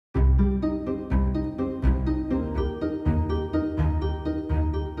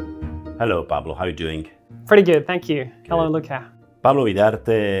Hello, Pablo. How are you doing? Pretty good, thank you. Good. Hello, Luca. Pablo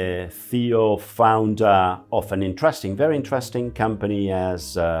Vidarte, CEO, founder of an very interesting company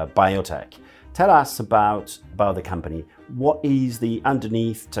as Biotech. Tell us about the company. What is the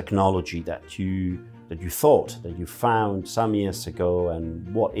underneath technology that you found some years ago, and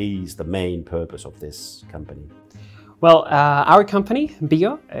what is the main purpose of this company? Well, our company,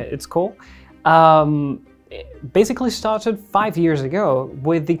 Bioo, it's called, basically started 5 years ago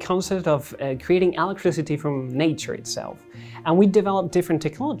with the concept of creating electricity from nature itself. And we developed different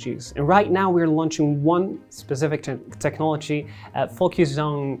technologies. And right now we're launching one specific technology focused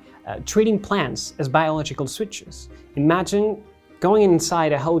on treating plants as biological switches. Imagine going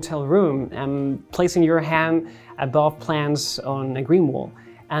inside a hotel room and placing your hand above plants on a green wall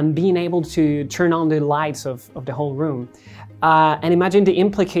and being able to turn on the lights of the whole room. And imagine the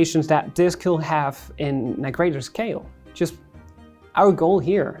implications that this could have in a greater scale. Just our goal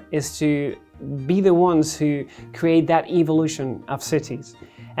here is to be the ones who create that evolution of cities.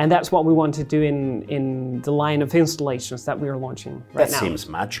 And that's what we want to do in the line of installations that we are launching right now. That seems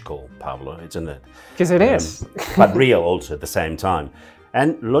magical, Pablo, isn't it? Because it is. But real also at the same time.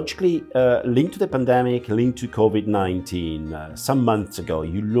 And logically, linked to the pandemic, linked to COVID-19, some months ago,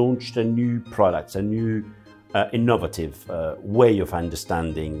 you launched a new product, a new innovative way of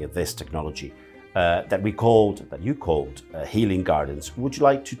understanding this technology that you called Healing Gardens. Would you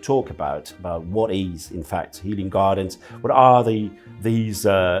like to talk about what is, in fact, Healing Gardens? What are these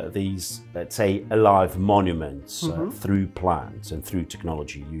let's say, alive monuments through plants and through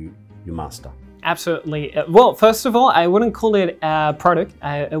technology you master? Absolutely. Well, first of all, I wouldn't call it a product.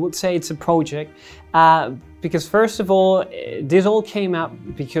 I would say it's a project. Because first of all, this all came up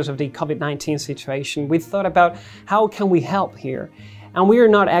because of the COVID-19 situation. We thought about how can we help here? And we are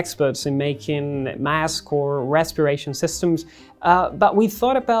not experts in making masks or respiration systems, but we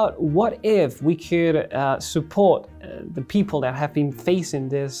thought about what if we could support the people that have been facing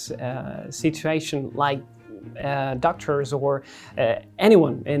this situation, like doctors or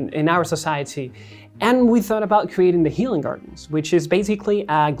anyone in our society. And we thought about creating the Healing Gardens, which is basically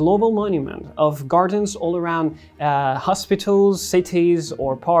a global monument of gardens all around hospitals, cities,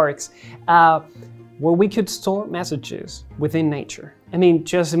 or parks, where we could store messages within nature. I mean,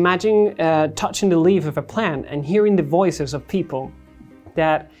 just imagine touching the leaf of a plant and hearing the voices of people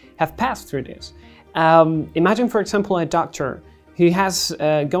that have passed through this. Imagine, for example, a doctor who has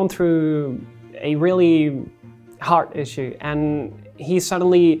gone through a really hard issue, and he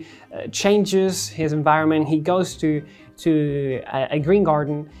suddenly changes his environment. He goes to a green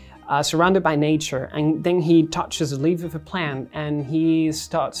garden surrounded by nature, and then he touches the leaf of a plant and he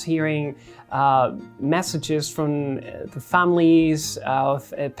starts hearing messages from the families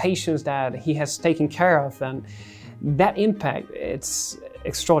of patients that he has taken care of. And that impact, it's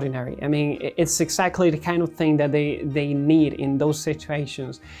extraordinary. I mean, it's exactly the kind of thing that they need in those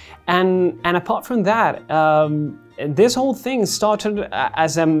situations. And apart from that, this whole thing started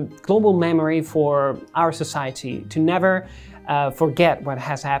as a global memory for our society to never forget what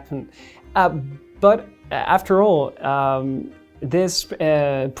has happened. But after all, this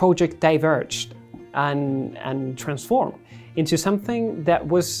project diverged and transformed into something that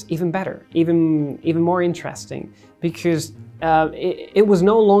was even better, even more interesting, because it was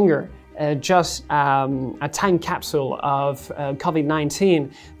no longer just a time capsule of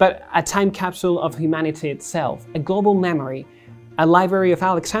COVID-19, but a time capsule of humanity itself, a global memory, a library of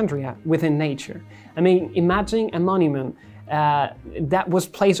Alexandria within nature. I mean, imagine a monument that was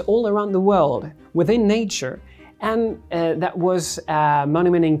placed all around the world within nature, and that was a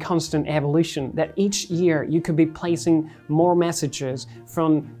monument in constant evolution, that each year you could be placing more messages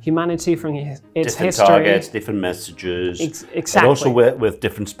from humanity, from its different history. Targets, different messages, exactly. And also with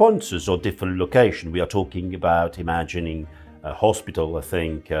different sponsors or different location. We are talking about imagining a hospital, I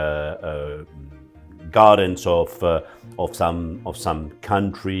think, gardens of some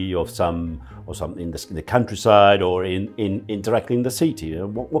country, of some in the countryside, or in directly in the city.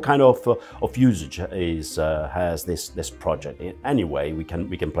 What kind of usage has this project? Anyway, we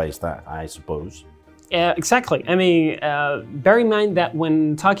can place that, I suppose. Exactly. I mean, bear in mind that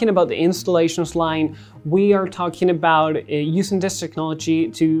when talking about the installations line, we are talking about using this technology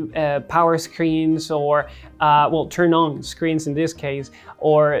to power screens, or well, turn on screens in this case,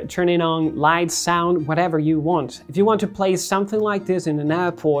 or turning on lights, sound, whatever you want. If you want to place something like this in an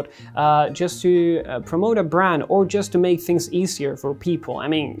airport, just to promote a brand, or just to make things easier for people, I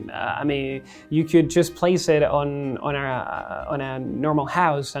mean, you could just place it on a normal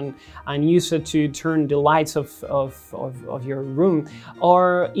house and use it to turn the lights of your room,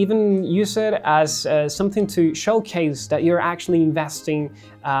 or even use it as something to showcase that you're actually investing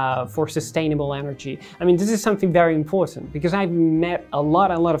for sustainable energy. I mean, this is something very important because I've met a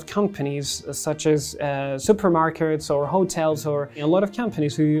lot of companies such as supermarkets or hotels or a lot of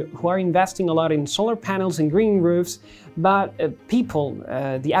companies who are investing a lot in solar panels and green roofs, but people,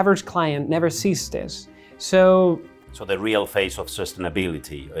 the average client, never sees this. So the real face of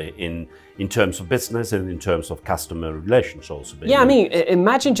sustainability in terms of business and in terms of customer relations also. Yeah, I mean,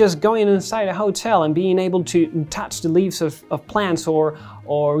 imagine just going inside a hotel and being able to touch the leaves of plants or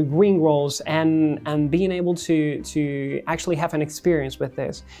green rolls and being able to actually have an experience with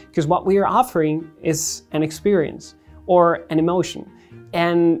this. Because what we are offering is an experience or an emotion.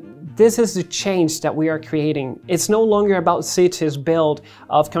 And this is the change that we are creating. It's no longer about cities built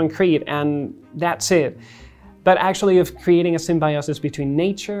of concrete and that's it, but actually of creating a symbiosis between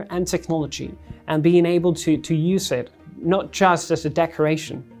nature and technology and being able to use it, not just as a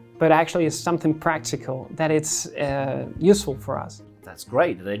decoration, but actually as something practical that it's useful for us. That's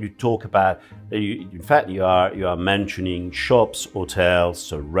great. Then you talk about, in fact, you are mentioning shops,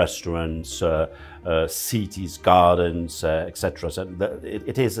 hotels, restaurants, cities, gardens, etc. So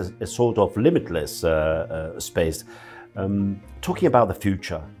it is a sort of limitless space. Talking about the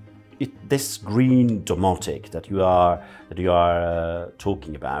future, this green domotic that you are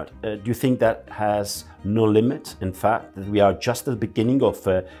talking about, do you think that has no limit? In fact, that we are just at the beginning of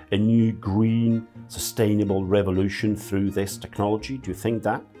a new green, sustainable revolution through this technology? Do you think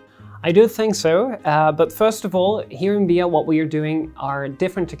that? I do think so, but first of all, here in Bioo, what we are doing are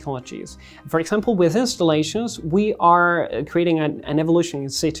different technologies. For example, with installations, we are creating an evolution in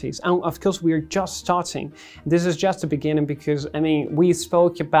cities. And of course, we are just starting. This is just the beginning because, I mean, we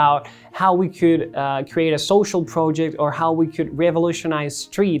spoke about how we could create a social project or how we could revolutionize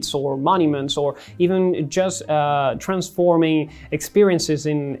streets or monuments or even just transforming experiences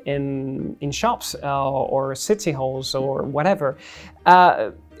in shops or city halls or whatever.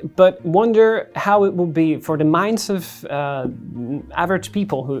 But wonder how it will be for the minds of average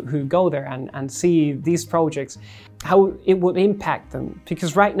people who go there and see these projects, how it would impact them.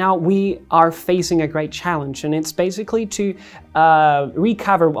 Because right now we are facing a great challenge, and it's basically to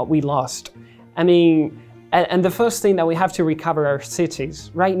recover what we lost. I mean, and the first thing that we have to recover are cities.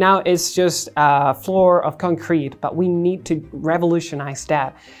 Right now it's just a floor of concrete, but we need to revolutionize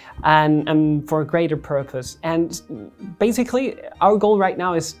that and for a greater purpose. And basically our goal right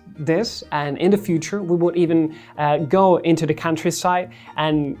now is this, and in the future we would even go into the countryside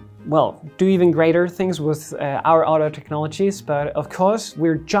and, well, do even greater things with our auto technologies. But of course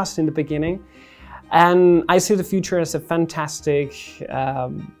we're just in the beginning, and I see the future as a fantastic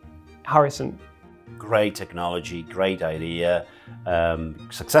horizon. Great technology, great idea,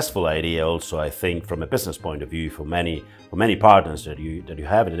 successful idea also, I think, from a business point of view for many partners that you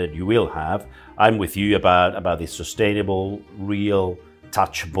have and that you will have. I'm with you about this sustainable, real,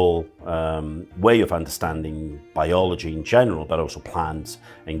 touchable way of understanding biology in general, but also plants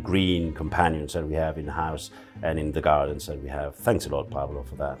and green companions that we have in the house and in the gardens that we have. Thanks a lot, Pablo,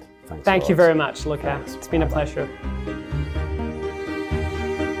 for that. Thank you very much, Luca. It's been a pleasure.